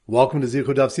Welcome to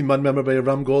Zichud Daf Siman Member by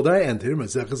Ram Goldar and here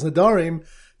Maseches Nedarim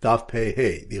Daf Pei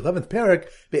Hey, the 11th parak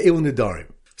Be'elu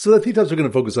Nedarim. So the three topics we're going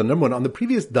to focus on. Number one, on the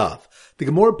previous daf, the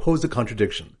Gemara posed a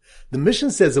contradiction. The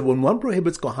Mishnah says that when one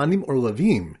prohibits Kohanim or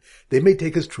Levim, they may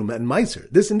take as Truma and Meiser.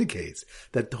 This indicates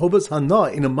that Tovas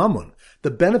Hana in a Mammon, the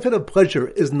benefit of pleasure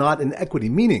is not in equity,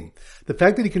 meaning the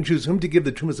fact that he can choose whom to give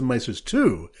the Trumas and Meisers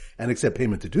to, and accept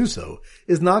payment to do so,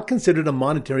 is not considered a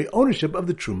monetary ownership of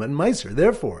the Truma and Meiser.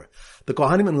 Therefore, the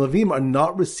Kohanim and Levim are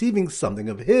not receiving something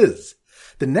of his.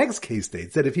 The next case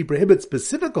states that if he prohibits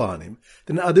specific Kohanim,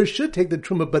 then others should take the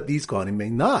Truma, but these Kohanim may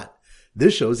not.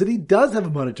 This shows that he does have a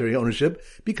monetary ownership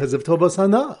because of Tovas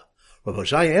Hana. Rav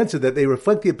Hoshai answered that they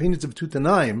reflect the opinions of two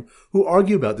Tanaim who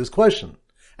argue about this question.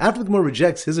 After the Gemara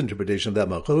rejects his interpretation of that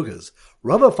Machlokas,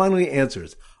 Rava finally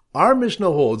answers, our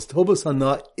Mishnah holds Tovas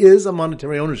Hana is a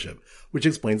monetary ownership, which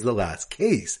explains the last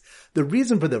case. The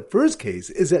reason for the first case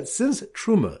is that since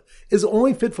Truma is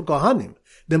only fit for Kohanim,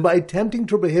 then by attempting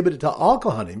to prohibit it to all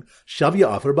Kohanim,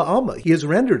 Shavya Afer Ba'alma, he has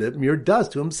rendered it mere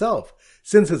dust to himself.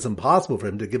 Since it's impossible for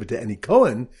him to give it to any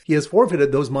Kohen, he has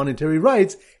forfeited those monetary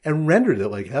rights and rendered it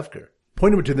like Hefker.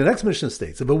 Point number two, the next Mishnah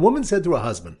states, if a woman said to her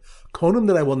husband, Konim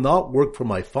that I will not work for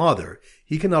my father,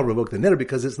 he cannot revoke the neder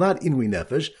because it's not inui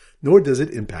nefesh, nor does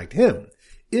it impact him.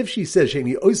 If she says,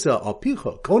 Sheni oisa al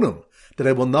picha, Konim, that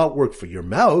I will not work for your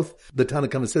mouth, the Tanna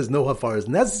Kama says no hafar is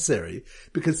necessary,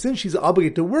 because since she's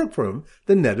obligated to work for him,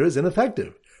 the neder is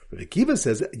ineffective. Rav Akiva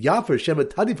says, Yafer Shema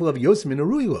Tadiful of Yosim in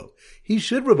Aruilo. He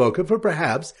should revoke it, for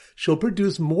perhaps she'll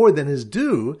produce more than his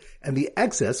due, and the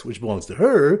excess, which belongs to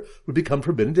her, would become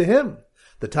forbidden to him.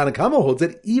 The Tanna Kama holds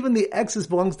that even the excess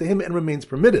belongs to him and remains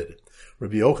permitted.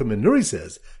 Rabbi Yochanan ben Nuri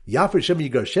says, Yafer Shema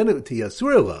Yigarshenu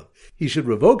Tiyasur Elav. He should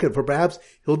revoke it, for perhaps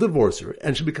he'll divorce her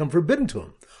and should become forbidden to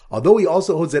him. Although he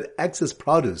also holds that excess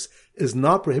produce is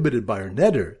not prohibited by her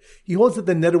neder, he holds that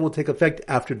the neder will take effect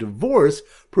after divorce,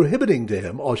 prohibiting to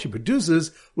him all she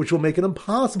produces, which will make it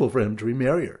impossible for him to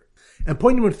remarry her. And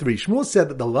point number three, Shmuel said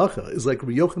that the halacha is like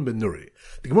Rabbi Yochanan ben Nuri.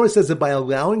 The Gemara says that by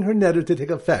allowing her neder to take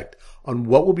effect on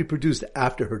what will be produced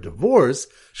after her divorce,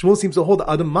 Shmuel seems to hold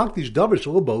Adam Makdish Davar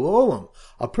Shalom Ba'olam.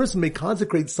 A person may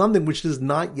consecrate something which does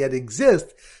not yet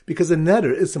exist because a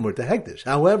neder is similar to hektish.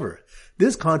 However,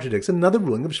 this contradicts another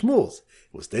ruling of Shmuel's.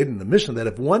 It was stated in the Mishnah that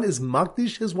if one is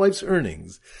makdish his wife's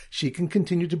earnings, she can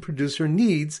continue to produce her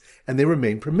needs and they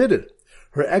remain permitted.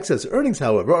 Her excess earnings,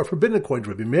 however, are forbidden according to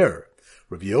Rabbi Meir.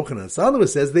 Rabbi Yochanan Sandler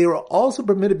says they are also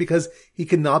permitted because he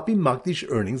cannot be makdish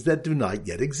earnings that do not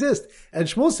yet exist. And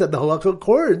Shmuel said the halakha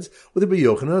accords with Rabbi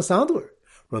Yochanan Sandler.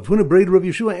 Rav Huna Braid Rabbi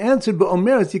Yeshua answered,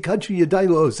 "Ba'omeres yikachu yadai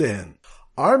lo'osein."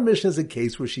 Our Mishnah is a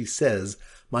case where she says,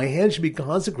 my hands should be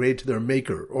consecrated to their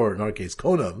maker, or in our case,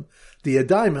 Konam, the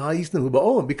Yadayim ha'isnahu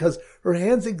ba'olam, because her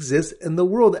hands exist in the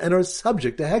world and are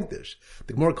subject to hektish.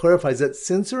 The Gemara clarifies that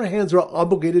since her hands are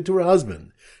obligated to her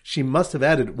husband, she must have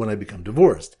added when I become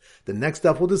divorced. The next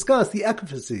daf will discuss the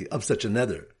efficacy of such a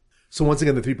neder. So once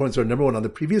again, the 3 points are number one, on the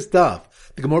previous daf,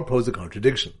 the Gemara posed a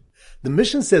contradiction. The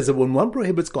Mishnah says that when one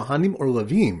prohibits Kohanim or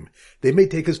Levim, they may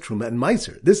take as Truma and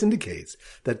Meiser. This indicates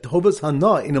that Tovas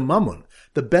Hana in a Mammon,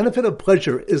 the benefit of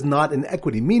pleasure is not in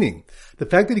equity, meaning the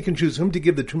fact that he can choose whom to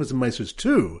give the Trumas and Meisers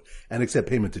to, and accept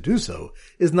payment to do so,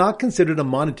 is not considered a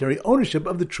monetary ownership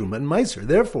of the Truma and Meiser.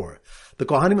 Therefore, the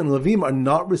Kohanim and Levim are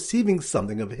not receiving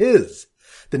something of his.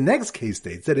 The next case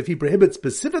states that if he prohibits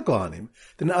specific Kohanim,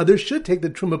 then others should take the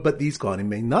Truma, but these Kohanim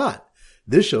may not.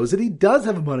 This shows that he does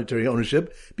have a monetary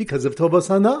ownership because of Tovas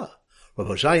Hana. Rav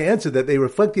Hoshai answered that they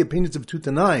reflect the opinions of two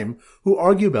Tanaim who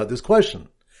argue about this question.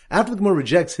 After the Gemara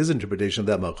rejects his interpretation of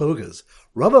that Machlokas,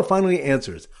 Rava finally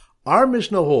answers, our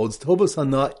Mishnah holds Tovas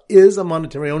Hana is a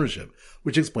monetary ownership,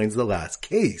 which explains the last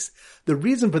case. The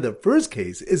reason for the first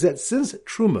case is that since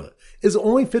Truma is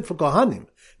only fit for Kohanim,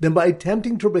 then by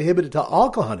attempting to prohibit it to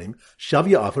all Kohanim,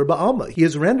 Shavya Afer Ba'alma, he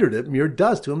has rendered it mere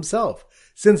dust to himself.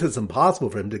 Since it's impossible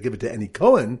for him to give it to any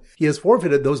Kohen, he has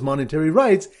forfeited those monetary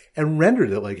rights and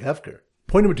rendered it like Hefker.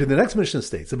 Point number two, the next Mishnah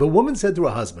states, if a woman said to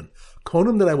her husband,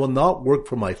 Konim that I will not work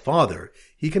for my father,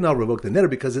 he cannot revoke the neder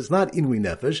because it's not inui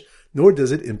nefesh, nor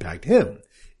does it impact him.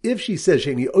 If she says,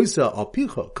 Sheni oisa al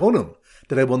picha, Konim,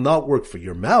 that I will not work for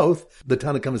your mouth, the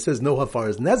Tanna Kama says no hafar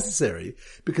is necessary,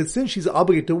 because since she's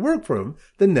obligated to work for him,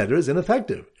 the neder is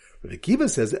ineffective. Rav Akiva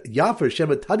says, Yafer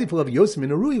Shema Tadiful of Yosim in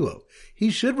Aruilo.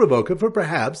 He should revoke it, for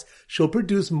perhaps she'll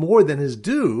produce more than his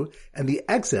due, and the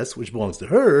excess, which belongs to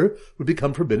her, would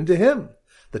become forbidden to him.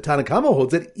 The Tanakama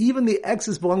holds that even the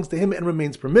excess belongs to him and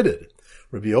remains permitted.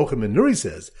 Rabbi Yochanan ben Nuri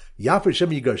says, Yafir Shem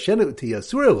Yigarshenu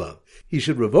Tiyasur Elav. He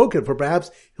should revoke it, for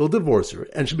perhaps he'll divorce her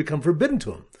and should become forbidden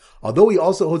to him. Although he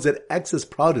also holds that excess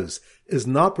produce is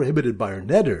not prohibited by her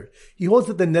neder, he holds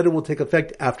that the neder will take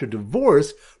effect after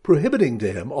divorce, prohibiting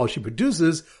to him all she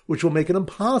produces, which will make it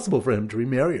impossible for him to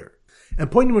remarry her. And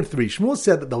point number 3, Shmuel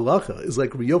said that the halacha is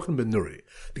like Rabbi Yochanan ben Nuri.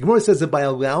 The Gemara says that by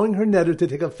allowing her neder to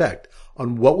take effect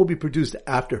on what will be produced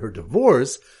after her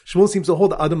divorce, Shmuel seems to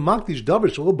hold Adam Makdish Davar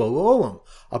Shelo Bo Olam.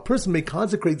 A person may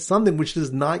consecrate something which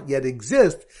does not yet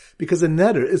exist because a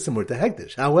neder is similar to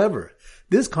hekdesh. However,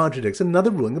 this contradicts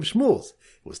another ruling of Shmuel's.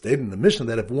 It was stated in the Mishnah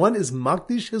that if one is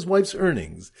Makdish his wife's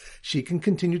earnings, she can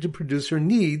continue to produce her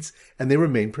needs and they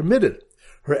remain permitted.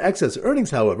 Her excess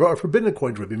earnings, however, are forbidden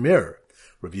according to Rabbi Meir.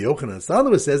 Rabbi Yochanan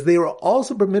Sandler says they are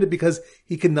also permitted because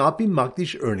he cannot be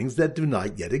makdish earnings that do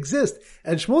not yet exist.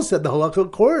 And Shmuel said the halakha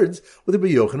accords with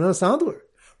Rabbi Yochanan Sandler.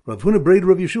 Rav Huna Braid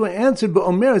Rav Yeshua answered, but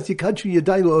Omeres Yikachu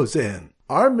Yadai Lo Osein.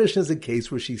 Our Mishnah is a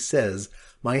case where she says,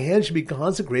 my hands should be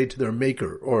consecrated to their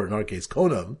maker, or in our case,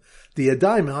 Konam, the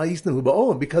Yadayim Ha'isnahu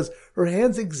Ba'olam, because her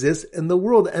hands exist in the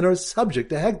world and are subject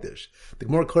to hekdesh. The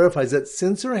Gemara clarifies that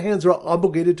since her hands are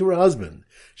obligated to her husband,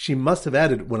 she must have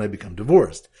added when I become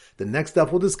divorced. The next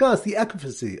step will discuss the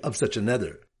efficacy of such a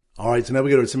neder. Alright, so now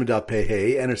we go to Siman Daf Pei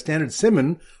Hey, and our standard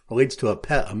Siman relates to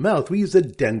a mouth. We use a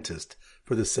dentist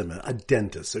for the Siman, a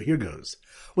dentist. So here goes.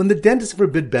 When the dentist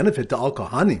forbid benefit to Al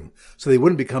Kohanim, so they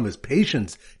wouldn't become his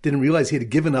patients, didn't realize he had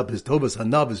given up his Tovas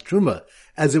Hanav, his Truma,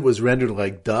 as it was rendered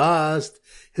like dust.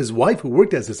 His wife, who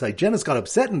worked as his hygienist, got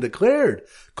upset and declared,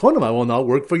 Konam, I will not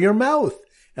work for your mouth,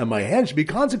 and my hands should be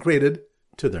consecrated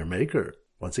to their maker.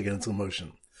 Once again, in slow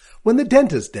motion. When the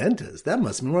dentist, that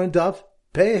must mean we're on Daf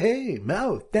Pei Hey,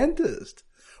 mouth, dentist.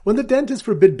 When the dentist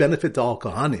forbid benefit to all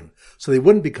Kohanim, so they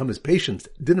wouldn't become his patients,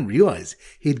 didn't realize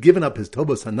he'd given up his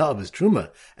Tobos Hana of his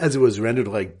Truma, as it was rendered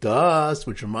like dust,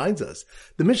 which reminds us.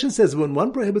 The Mishnah says when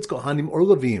one prohibits Kohanim or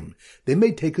Levim, they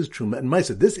may take his Truma and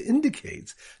Maisa. This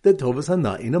indicates that Tobos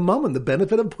Hana in a mammon, the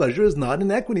benefit of pleasure is not in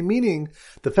equity, meaning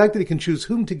the fact that he can choose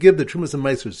whom to give the Trumas and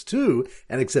Maisers to,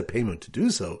 and accept payment to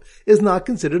do so, is not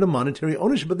considered a monetary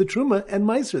ownership of the Truma and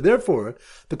Maiser. Therefore,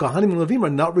 the Kohanim and Levim are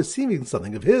not receiving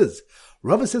something of his.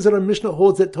 Rava says that our Mishnah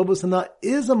holds that Tovos Hana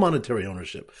is a monetary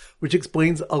ownership, which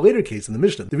explains a later case in the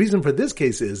Mishnah. The reason for this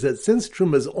case is that since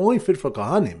Truma is only fit for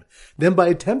Kohanim, then by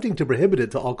attempting to prohibit it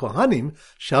to all Kohanim,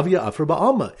 Shavya Afra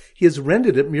Ba'alma, he has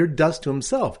rendered it mere dust to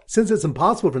himself. Since it's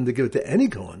impossible for him to give it to any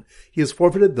Kohen, he has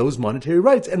forfeited those monetary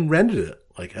rights and rendered it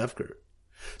like Hefker.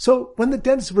 So when the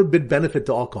dentist forbid benefit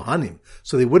to all Kohanim,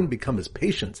 so they wouldn't become his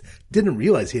patients, didn't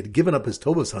realize he had given up his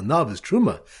Tovos Hanav, his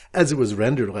Truma, as it was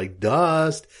rendered like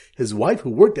dust, his wife,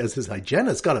 who worked as his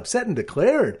hygienist, got upset and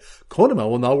declared, Konam, I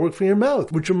will not work for your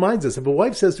mouth. Which reminds us, if a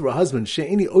wife says to her husband,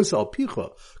 She'eni osa al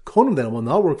picha, Konam, then I will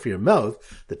not work for your mouth,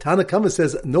 the Tanakama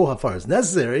says no hafar is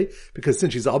necessary, because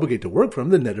since she's obligated to work for him,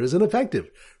 the neder is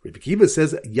ineffective. Rabbi Kiva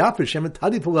says, Yafir shemet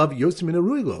tadif alav yosim min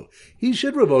aruilo. He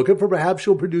should revoke it, for perhaps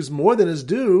she'll produce more than is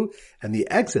due, and the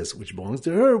excess, which belongs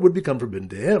to her, would become forbidden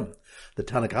to him. The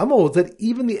Tanakama holds that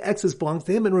even the excess belongs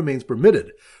to him and remains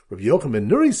permitted. Rabbi Yochanan ben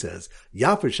Nuri says,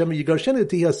 Yafir shema yigarshenu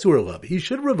tiyasur alav. He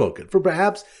should revoke it, for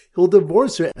perhaps he'll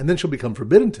divorce her, and then she'll become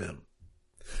forbidden to him.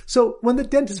 So when the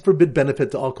dentist forbid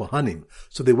benefit to all Kohanim,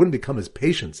 so they wouldn't become his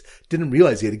patients, didn't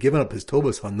realize he had given up his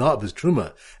Tovos Hana of his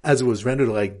Truma, as it was rendered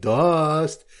like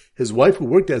dust, his wife, who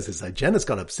worked as his hygienist,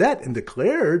 got upset and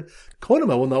declared,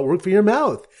 Konam, I will not work for your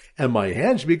mouth, and my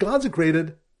hands should be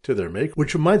consecrated to their maker.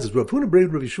 Which reminds us, Rav Huna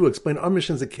Braid Rav Yeshua explained our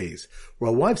Mishnah as a case where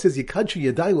a wife says, Yikachu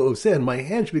Yadai Lo Oseh, and my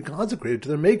hands should be consecrated to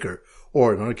their maker,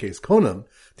 or in our case, Konam,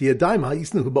 the Yadayim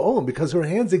Ha'isnahu Ba'olam, because her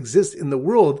hands exist in the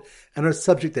world and are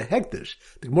subject to hekdesh.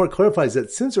 The Gemara clarifies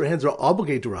that since her hands are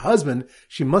obligated to her husband,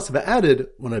 she must have added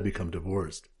when I become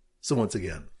divorced. So once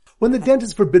again, when the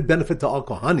dentist forbid benefit to all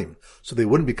Kohanim, so they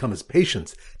wouldn't become his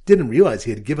patients, didn't realize he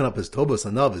had given up his Tovos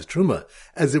Hanav, his Truma,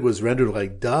 as it was rendered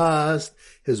like dust,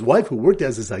 his wife, who worked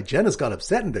as his hygienist, got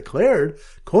upset and declared,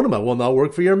 Konam, I will not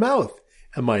work for your mouth,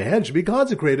 and my hands should be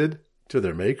consecrated to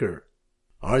their maker.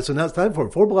 Alright, so now it's time for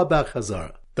Blah Bach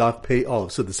Hazara. Daf Pei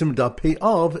Alv. So the Simon Daf Pei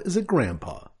Alv is a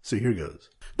grandpa. So here goes.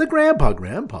 The grandpa,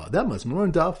 that must be more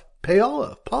in Daf Pei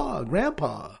Alv.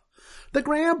 Grandpa. The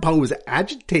grandpa was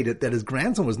agitated that his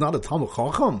grandson was not a Talmud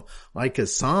Chacham, like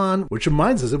his son, which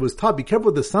reminds us it was taught, be careful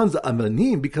with the sons of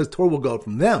Amanim, because Torah will go out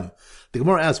from them. The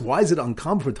Gemara asks, why is it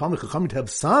uncommon for Talmud Chachamim to have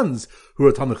sons who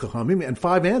are Talmud Chachamim? And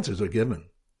 5 answers are given.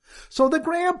 So the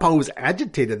grandpa was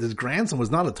agitated that his grandson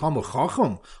was not a Talmud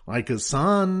Chacham, like his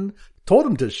son. told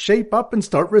him to shape up and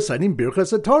start reciting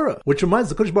Birchas Torah, which reminds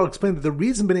the Kodesh Baruch explained that the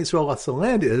reason Bnei Yisrael lost the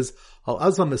land is Al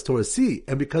Azlam es Torah si,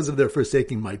 and because of their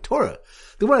forsaking my Torah.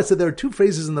 The Gemara said there are two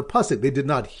phrases in the pasuk: they did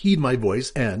not heed my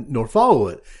voice and nor follow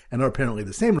it, and are apparently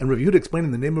the same. And Rav Yehuda explained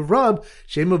in the name of Rab,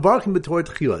 Shem Mevarchim b'Torah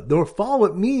Tchila, nor follow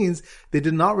it means they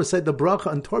did not recite the bracha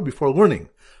on Torah before learning.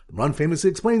 The Ran famously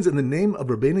explains in the name of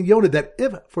Rabbeinu Yonah that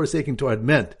if forsaking Torah had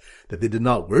meant that they did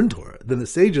not learn Torah, then the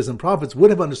sages and prophets would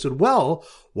have understood well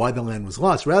why the land was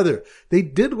lost. Rather, they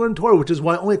did learn Torah, which is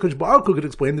why only Kodesh Baruch Hu could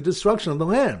explain the destruction of the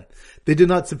land. They did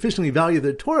not sufficiently value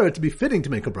their Torah to be fitting to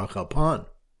make a bracha upon.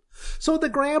 So the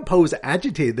grandpa was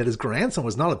agitated that his grandson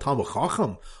was not a Talmud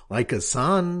Chacham like his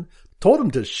son, told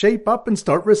him to shape up and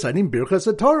start reciting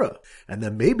Birchas Torah, and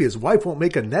then maybe his wife won't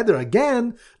make a neder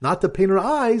again, not to paint her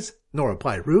eyes, nor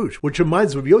apply rouge. Which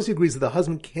reminds Rav Yossi agrees that the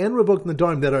husband can revoke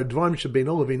Nedarim that are Dvarim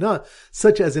Shebeino Levina,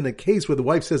 such as in a case where the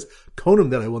wife says,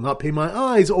 Konam, that I will not paint my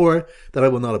eyes, or that I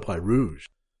will not apply rouge.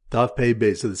 Daf Pei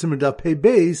Beis. So the Simmer Daf Pei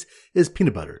Beis is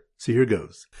peanut butter. So here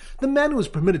goes. The man who was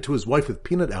permitted to his wife with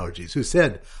peanut allergies, who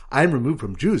said, I am removed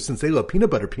from Jews since they love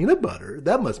peanut butter,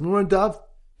 that must be more on Daf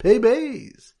Pei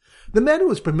Beis. The man who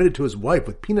was permitted to his wife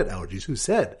with peanut allergies, who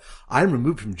said, I am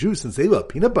removed from Jews since they love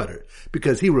peanut butter,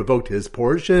 because he revoked his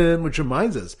portion, which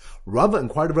reminds us, Rava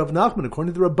inquired of Rav Nachman,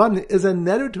 according to the Rabban, is a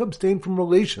neder to abstain from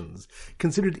relations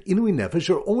considered inui nefesh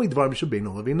or only dvarim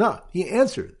shebeino levina? He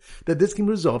answered that this can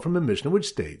result from a Mishnah which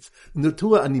states,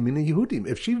 Nutula animina Yehudim,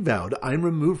 if she vowed, I am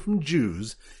removed from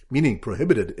Jews, meaning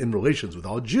prohibited in relations with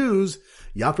all Jews,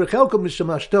 Yafrechelko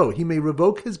mishamashto, he may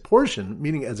revoke his portion,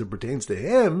 meaning as it pertains to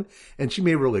him, and she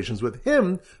may have relations with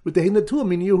him, with the Heinatul,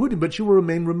 meaning Yehudim, but she will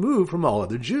remain removed from all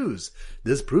other Jews.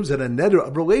 This proves that a neder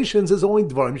of relations is only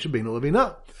Dvarim Shebeinu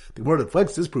Levina. The Gemara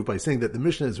reflects this proof by saying that the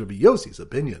Mishnah is Rabbi Yossi's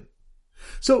opinion.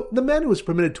 So the man who was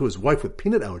permitted to his wife with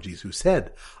peanut allergies, who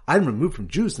said, I am removed from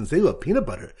Jews since they love peanut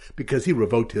butter, because he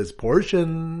revoked his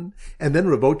portion, and then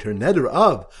revoked her neder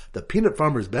of the peanut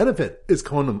farmer's benefit, is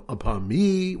konam upon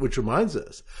me, which reminds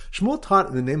us, Shmuel taught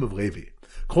in the name of Levi,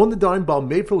 Kol nedarim bal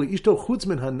mefer liishto chutz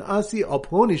min hanasi al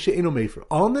ploni she'eno mefer.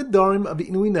 All nedarim of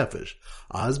inui nefesh,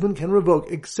 a husband can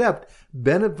revoke, except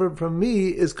benefit from me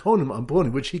is konam on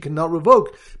ploni, which he cannot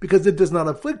revoke, because it does not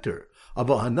afflict her.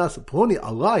 About hanas ploni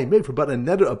alai mefer, but a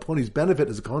neder of ploni's benefit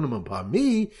is konam upon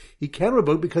me, he can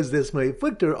revoke because this may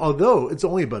afflict her, although it's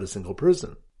only about a single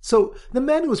person. So, the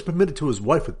man who was permitted to his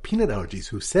wife with peanut allergies,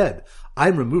 who said, I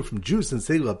am removed from Jews since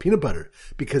they love peanut butter,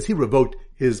 because he revoked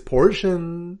his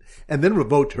portion, and then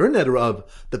revoked her neder of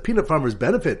the peanut farmer's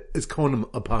benefit is konam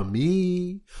upon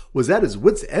me, was at his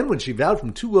wit's end when she vowed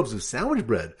from 2 loaves of sandwich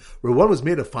bread, where one was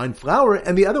made of fine flour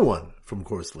and the other one from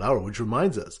coarse flour, which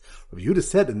reminds us, Rav Yehuda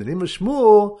said in the name of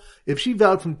Shmuel, if she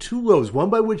vowed from 2 loaves, one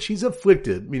by which she's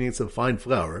afflicted, meaning it's of fine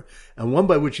flour, and one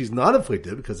by which she's not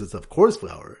afflicted, because it's of coarse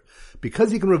flour,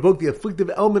 because he can revoke the afflictive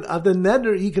element of the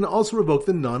neder, he can also revoke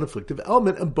the non-afflictive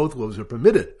element, and both loaves are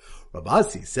permitted.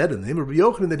 Rabasi said in the name of Rabbi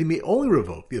Yochanan that he may only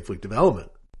revoke the afflictive element.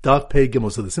 Daf Pei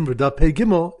Gimel. So the sim for Daf Pei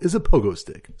Gimel is a pogo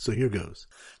stick. So here goes.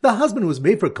 The husband was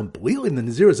made for completely in the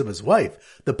naziris of his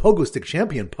wife, the pogo stick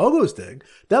champion pogo stick,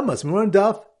 that must be more on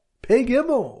Daf Pei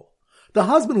Gimel. The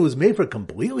husband was made for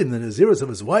completely in the naziris of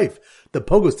his wife, the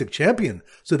pogo stick champion,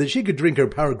 so that she could drink her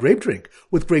power grape drink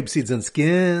with grape seeds and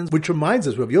skins, which reminds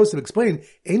us, Rav Yosef explained,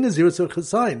 ein naziris or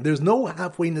chasayin. There's no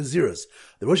halfway naziris.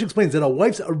 The Rosh explains that a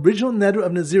wife's original neder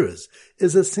of naziris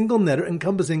is a single neder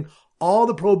encompassing all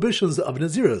the prohibitions of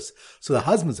Naziris. So the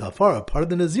husband's hafara, part of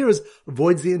the Naziris,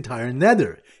 avoids the entire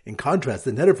neder. In contrast,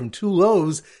 the neder from 2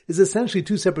 loaves is essentially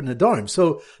 2 separate nedarim.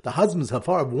 So the husband's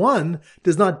hafara of one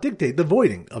does not dictate the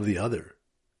voiding of the other.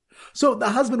 So the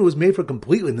husband was made for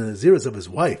completely in the naziris of his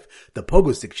wife, the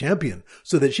pogo stick champion,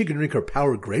 so that she could drink her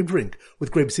power grape drink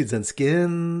with grape seeds and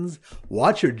skins.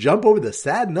 Watch her jump over the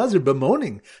sad nazir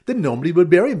bemoaning that nobody would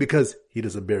bury him because he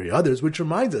doesn't bury others, which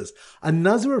reminds us, a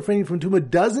nazir refraining from tumah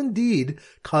does indeed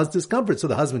cause discomfort, so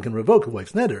the husband can revoke a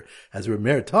wife's neder. As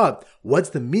Rameir taught, what's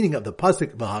the meaning of the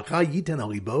pasuk, v'haka yiten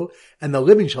alibo, and the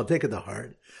living shall take it to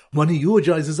heart? One who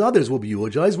eulogizes others will be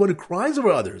eulogized, one who cries over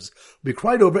others will be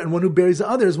cried over, and one who buries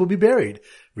others will be buried.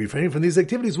 Refraining from these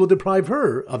activities will deprive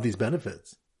her of these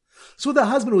benefits. So the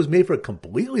husband was made for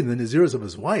completely in the naziris of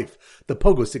his wife, the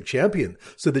pogo stick champion,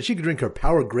 so that she could drink her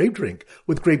power grape drink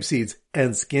with grape seeds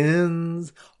and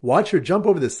skins. Watch her jump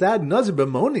over the sad nazir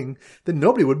bemoaning that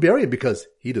nobody would bury him because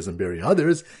he doesn't bury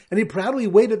others, and he proudly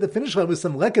waited at the finish line with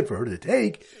some leket for her to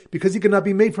take because he could not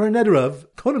be made for her neder of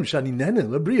konam sha'aninen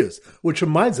lebrius, which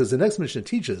reminds us the next Mishnah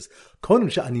teaches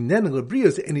konam sha'aninen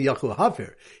lebrius eni yachol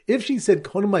hafer. If she said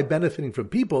konam by benefiting from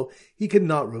people, he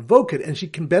cannot revoke it, and she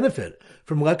can benefit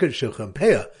from leket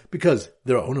shechampeah because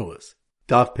they're ownerless.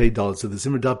 Daf Pei Daled. So the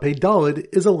Simmer Daf Pei Daled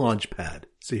is a launch pad.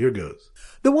 So here goes.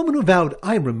 The woman who vowed,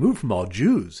 I am removed from all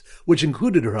Jews, which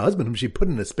included her husband whom she put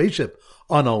in a spaceship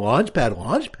on a launch pad,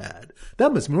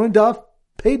 that must mean on Daf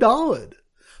Pei Daled.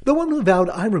 The woman who vowed,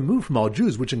 I am removed from all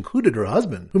Jews, which included her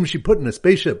husband, whom she put in a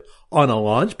spaceship on a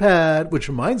launch pad, which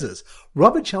reminds us,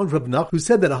 Rabbi challenged Rav Nach, who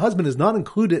said that a husband is not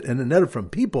included in a Nedarim from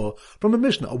people, from a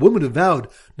Mishnah. A woman who vowed,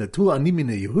 Natul ani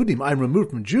mina Yehudim, I am removed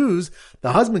from Jews,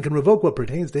 the husband can revoke what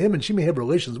pertains to him and she may have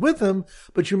relations with him,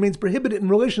 but she remains prohibited in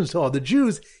relations to all the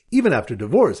Jews, even after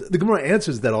divorce. The Gemara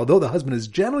answers that although the husband is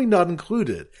generally not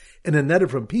included in a Nedarim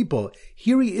from people,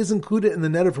 here he is included in the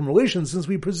Nedarim from relations, since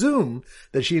we presume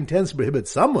that she intends to prohibit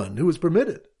someone who is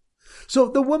permitted. So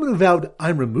the woman who vowed, I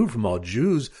am removed from all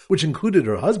Jews, which included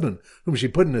her husband, whom she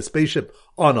put in a spaceship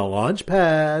on a launch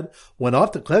pad, went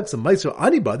off to collect some Meiser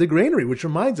Ani by the granary, which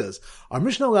reminds us, our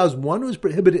Mishnah allows one who is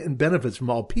prohibited in benefits from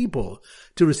all people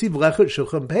to receive Lechet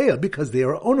Shulchan Peah because they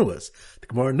are ownerless. The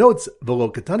Gemara notes,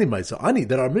 V'lo Katani Meiser Ani,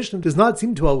 that our Mishnah does not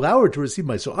seem to allow her to receive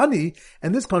Meiser Ani,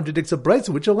 and this contradicts a Brisa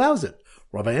which allows it.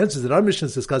 Rabbi answers that our Mishnah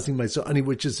is discussing Meiser Ani,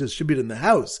 which is distributed in the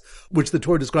house, which the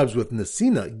Torah describes with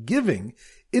Nesina, giving,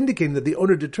 indicating that the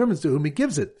owner determines to whom he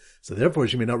gives it, so therefore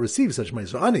she may not receive such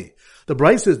Meiser Ani. The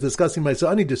Brisa is discussing Meiser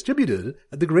Ani distributed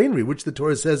at the granary, which the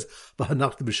Torah says,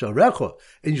 V'hanachta b'sharecha,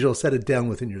 and you shall set it down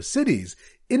within your cities,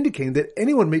 indicating that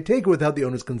anyone may take it without the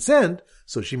owner's consent,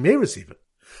 so she may receive it.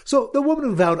 So the woman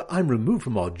who vowed, I am removed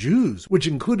from all Jews, which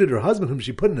included her husband whom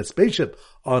she put in a spaceship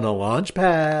on a launch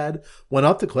pad, went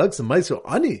off to collect some Meiser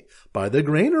Ani by the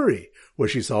granary, where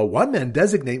she saw one man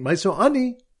designate Meiser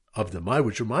Ani of Demai,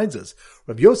 which reminds us,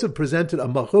 Rav Yosef presented a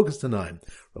Machokas Tanaim.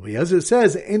 Rabbi Yezer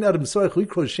says, Ein Adam Sarich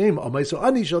Likro Shem al Meiser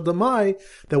Ani shel Demai,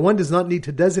 that one does not need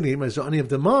to designate Meiser Ani of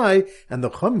Demai, and the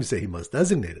Chachamim say he must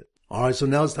designate it. Alright, so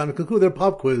now it's time to conclude their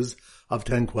pop quiz of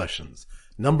 10 questions.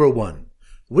 Number 1.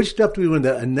 Which step do we learn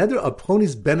that another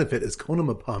opponent's benefit is konam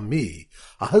upon me?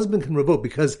 A husband can revoke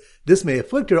because this may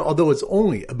afflict her, although it's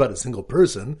only about a single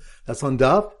person. That's on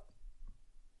Daf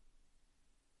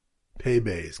Pei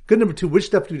Beis. Good. Number 2, which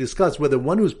step do we discuss whether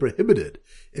one who is prohibited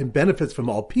in benefits from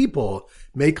all people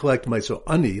may collect Meiser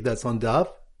Ani? That's on Daf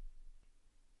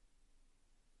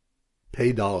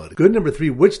Pei Daled. Good. Number 3,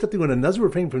 which step do we learn a Nazir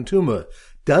refraining from Tumah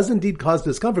does indeed cause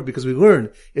discomfort because we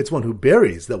learn it's one who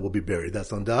buries that will be buried.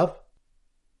 That's on Daf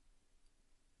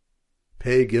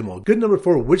Pei Gimel. Good. Number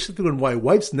 4, which step do we learn why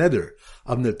wife's neder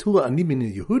of Natula ani mina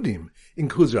Yehudim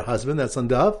includes her husband? That's on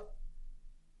Daf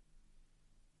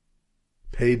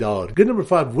Pei Daled. Good. Number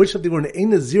 5, which step do we learn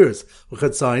ein Naziris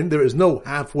l'chatzayin? There is no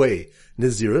halfway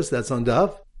Naziris. That's on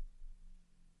Daf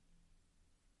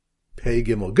Pei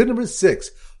Gimel. Good. Number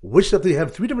 6, which step do you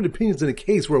have 3 different opinions in a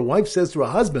case where a wife says to her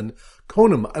husband,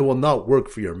 Konam, I will not work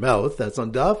for your mouth? That's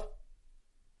on Daf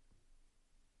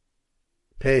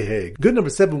Pei Hey. Good. Number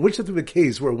 7, which step do you have a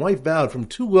case where a wife vowed from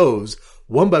 2 loaves,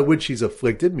 one by which she's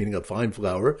afflicted, meaning of fine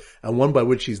flour, and one by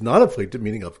which she's not afflicted,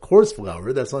 meaning of coarse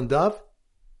flour? That's on Daf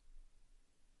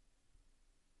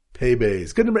Pei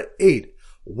Beis. Good. Number 8,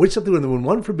 which step do we learn that when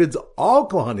one forbids all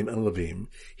Kohanim and Levim,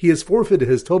 he has forfeited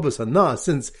his Tovas Hanah,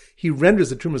 since he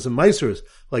renders the Trumas and Meisers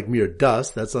like mere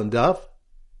dust? That's on Daf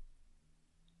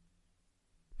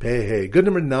Pei Hey. Good.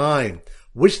 Number 9,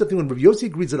 which step do we learn? Rav Yossi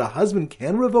agrees that a husband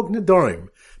can revoke Nedarim,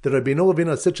 that Rabbeinu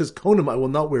Levina such as Konam, I will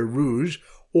not wear rouge,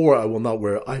 or I will not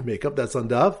wear eye makeup. That's on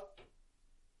Daf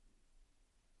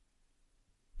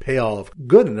Pei Aleph.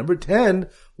 Good. And number 10,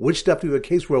 which step do we have a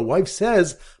case where a wife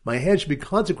says, my hand should be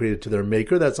consecrated to their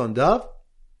maker? That's on Daf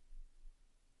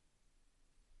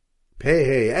Pei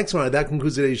Hey. Excellent. That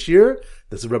concludes today's shir.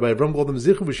 This is Rabbi Avram Goldem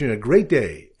Zichu wishing you a great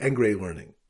day and great learning.